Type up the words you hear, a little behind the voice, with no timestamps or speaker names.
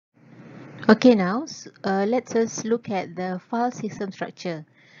Okay, now let's just look at the file system structure.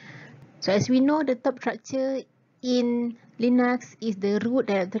 So as we know, the top structure in Linux is the root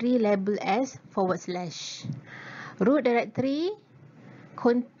directory labeled as /. Root directory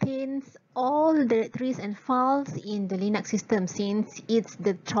contains all directories and files in the Linux system, since it is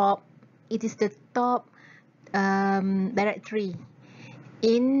the top directory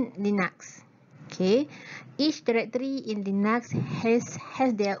in Linux. Okay, each directory in Linux has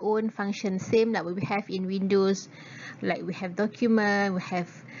their own function, same like we have in Windows. Like we have document, we have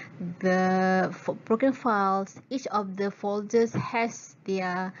the program files. Each of the folders has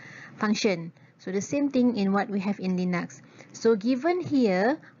their function. So the same thing in what we have in Linux. So given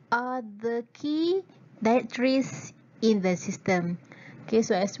here are the key directories in the system. Okay,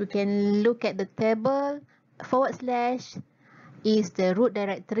 so as we can look at the table, / is the root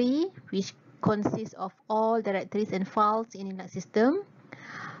directory, which consists of all directories and files in Linux system.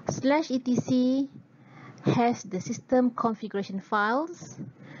 /etc has the system configuration files.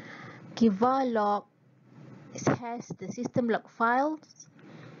 /var/log has the system log files.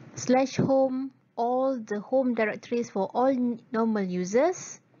 /home, all the home directories for all normal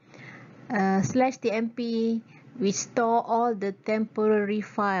users. /tmp, which store all the temporary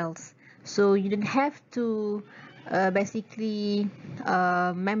files. So you don't have to basically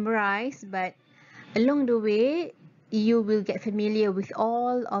memorize, but along the way you will get familiar with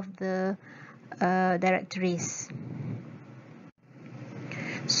all of the directories.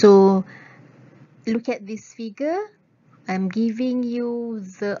 So look at this figure. I'm giving you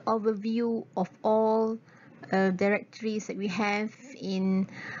the overview of all directories that we have in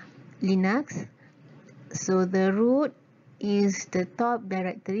Linux. So the root is the top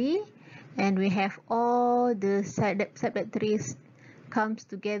directory, and we have all the subdirectories comes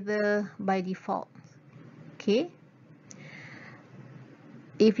together by default. Okay,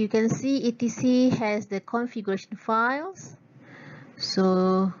 if you can see, etc has the configuration files.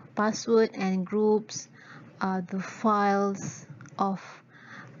 So password and groups are the files of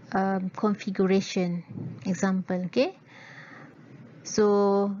configuration example. Okay,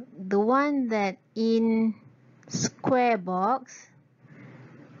 so the one that in square box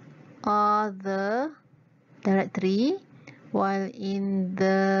are the directory, while in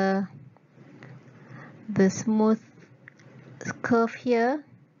the smooth curve here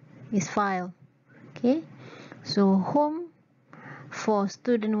is file. Okay, so home for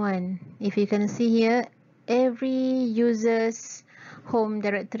student 1, if you can see here, every user's home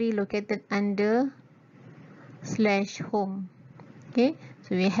directory located under /home. Okay,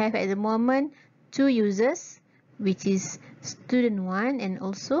 so we have at the moment 2 users, which is student 1 and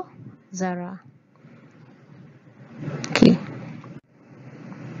also Zara. Okay,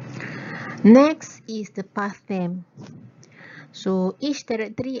 next is the path name. So each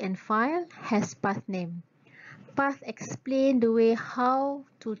directory and file has path name. Path explain the way how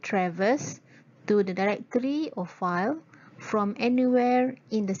to traverse to the directory or file from anywhere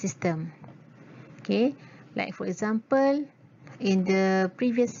in the system. Okay, like for example, in the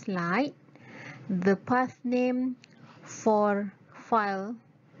previous slide, the path name for file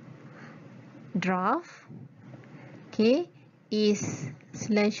draft, okay, is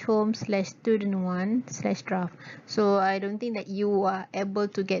 /home/student1/draft. So I don't think that you are able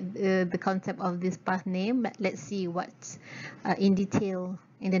to get the concept of this path name, but let's see what's in detail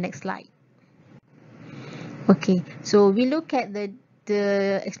in the next slide. Okay, so we look at the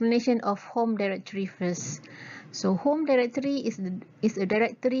explanation of home directory first. So home directory is a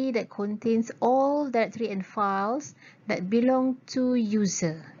directory that contains all directory and files that belong to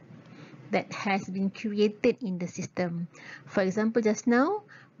user, that has been created in the system. For example, just now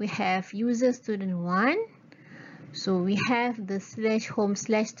we have user student 1, so we have the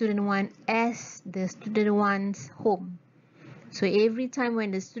 /home/student1 as the student 1's home. So every time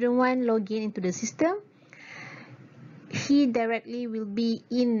when the student 1 log in into the system, he directly will be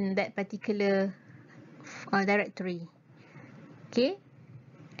in that particular directory. Okay,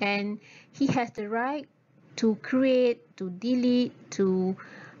 and he has the right to create, to delete, to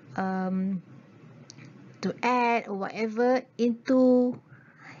add or whatever into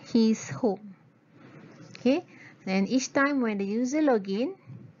his home. Okay, and each time when the user login,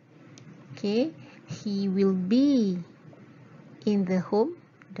 okay, he will be in the home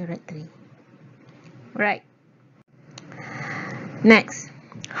directory. Right. Next,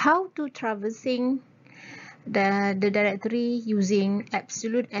 how to traversing the directory using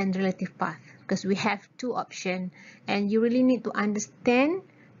absolute and relative path, because we have 2 options and you really need to understand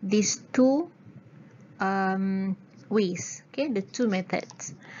these 2 ways, okay, the 2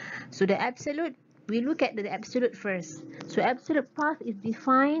 methods. So the absolute we look at the absolute first. So absolute path is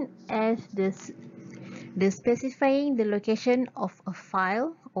defined as the specifying the location of a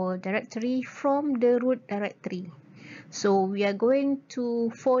file or directory from the root directory. So we are going to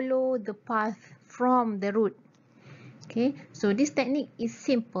follow the path from the root. Okay, so this technique is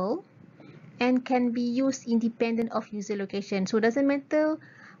simple and can be used independent of user location. So it doesn't matter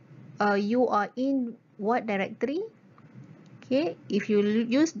you are in what directory. Okay, if you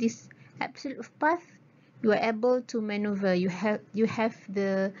use this absolute path, you are able to maneuver. You have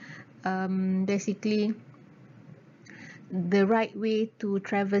the basically the right way to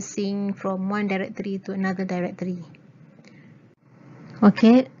traversing from one directory to another directory.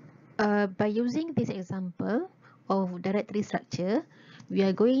 Okay, by using this example of directory structure, we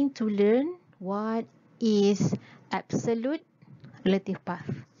are going to learn what is absolute relative path.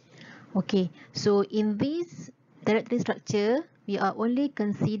 Okay, so in this directory structure, we are only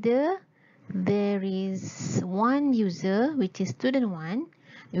consider there is one user, which is student1,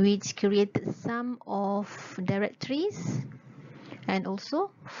 which created some of directories and also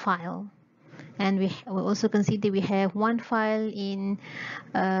file. And we also consider we have one file in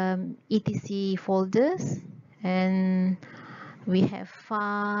etc folders, and we have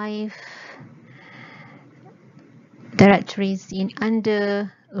 5 directories in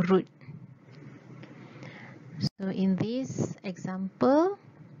under root. So in this example,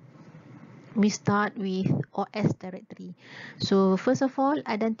 we start with OS directory. So first of all,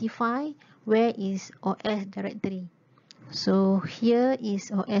 identify where is OS directory. So here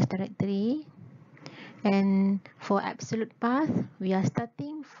is OS directory, and for absolute path, we are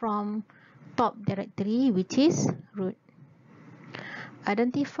starting from top directory, which is root.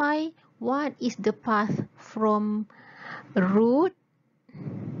 Identify what is the path from root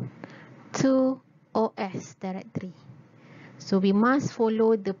to OS directory. So we must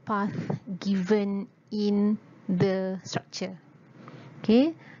follow the path given in the structure.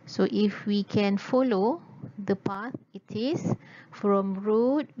 Okay, so if we can follow the path, it is from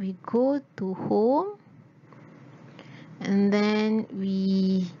root we go to home, and then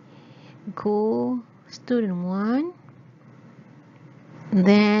we go student1,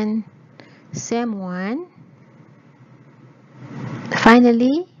 then sem1,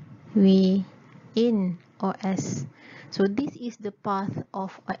 finally we in OS. So this is the path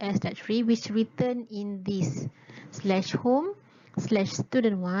of OS directory which written in this /home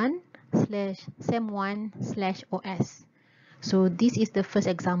 /student1 /sem1 /os. So this is the first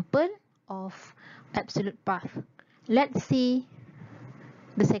example of absolute path. Let's see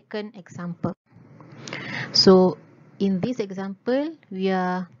the second example. So in this example, we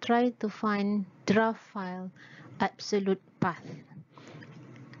are trying to find draft file absolute path.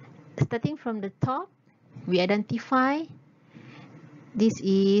 Starting from the top, we identify this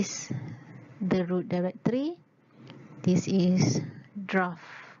is the root directory, this is draft.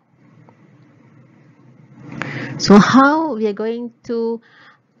 So how we are going to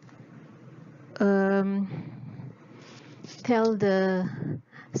tell the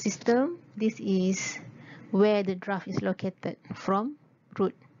system this is where the draft is located from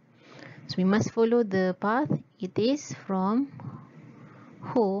root? So we must follow the path. It is from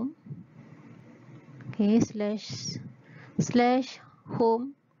home, okay,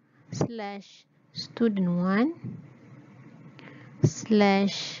 /home /student1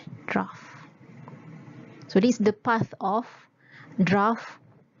 /draft. So this is the path of draft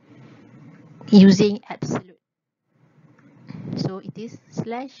using absolute. So it is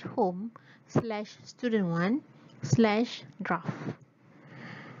 /home /student1 /draft.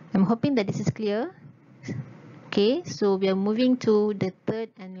 I'm hoping that this is clear. Okay, so we are moving to the third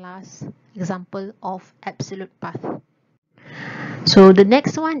and last example of absolute path. So the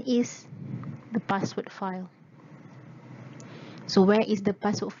next one is the password file. So where is the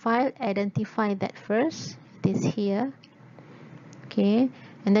password file? Identify that first. It is here. Okay,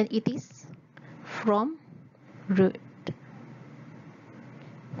 and then it is from root.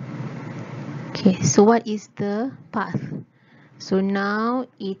 Okay, so what is the path? So now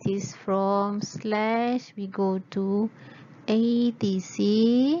it is from / we go to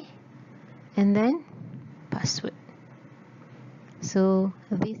etc and then password. So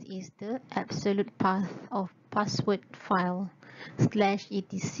this is the absolute path of password file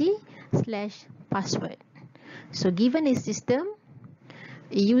 /etc /password. So given a system,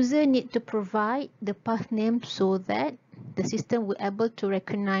 a user need to provide the path name so that the system will able to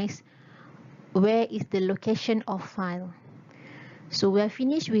recognize where is the location of file. So we are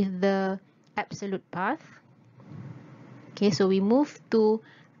finished with the absolute path. Okay, so we move to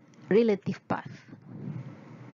relative path.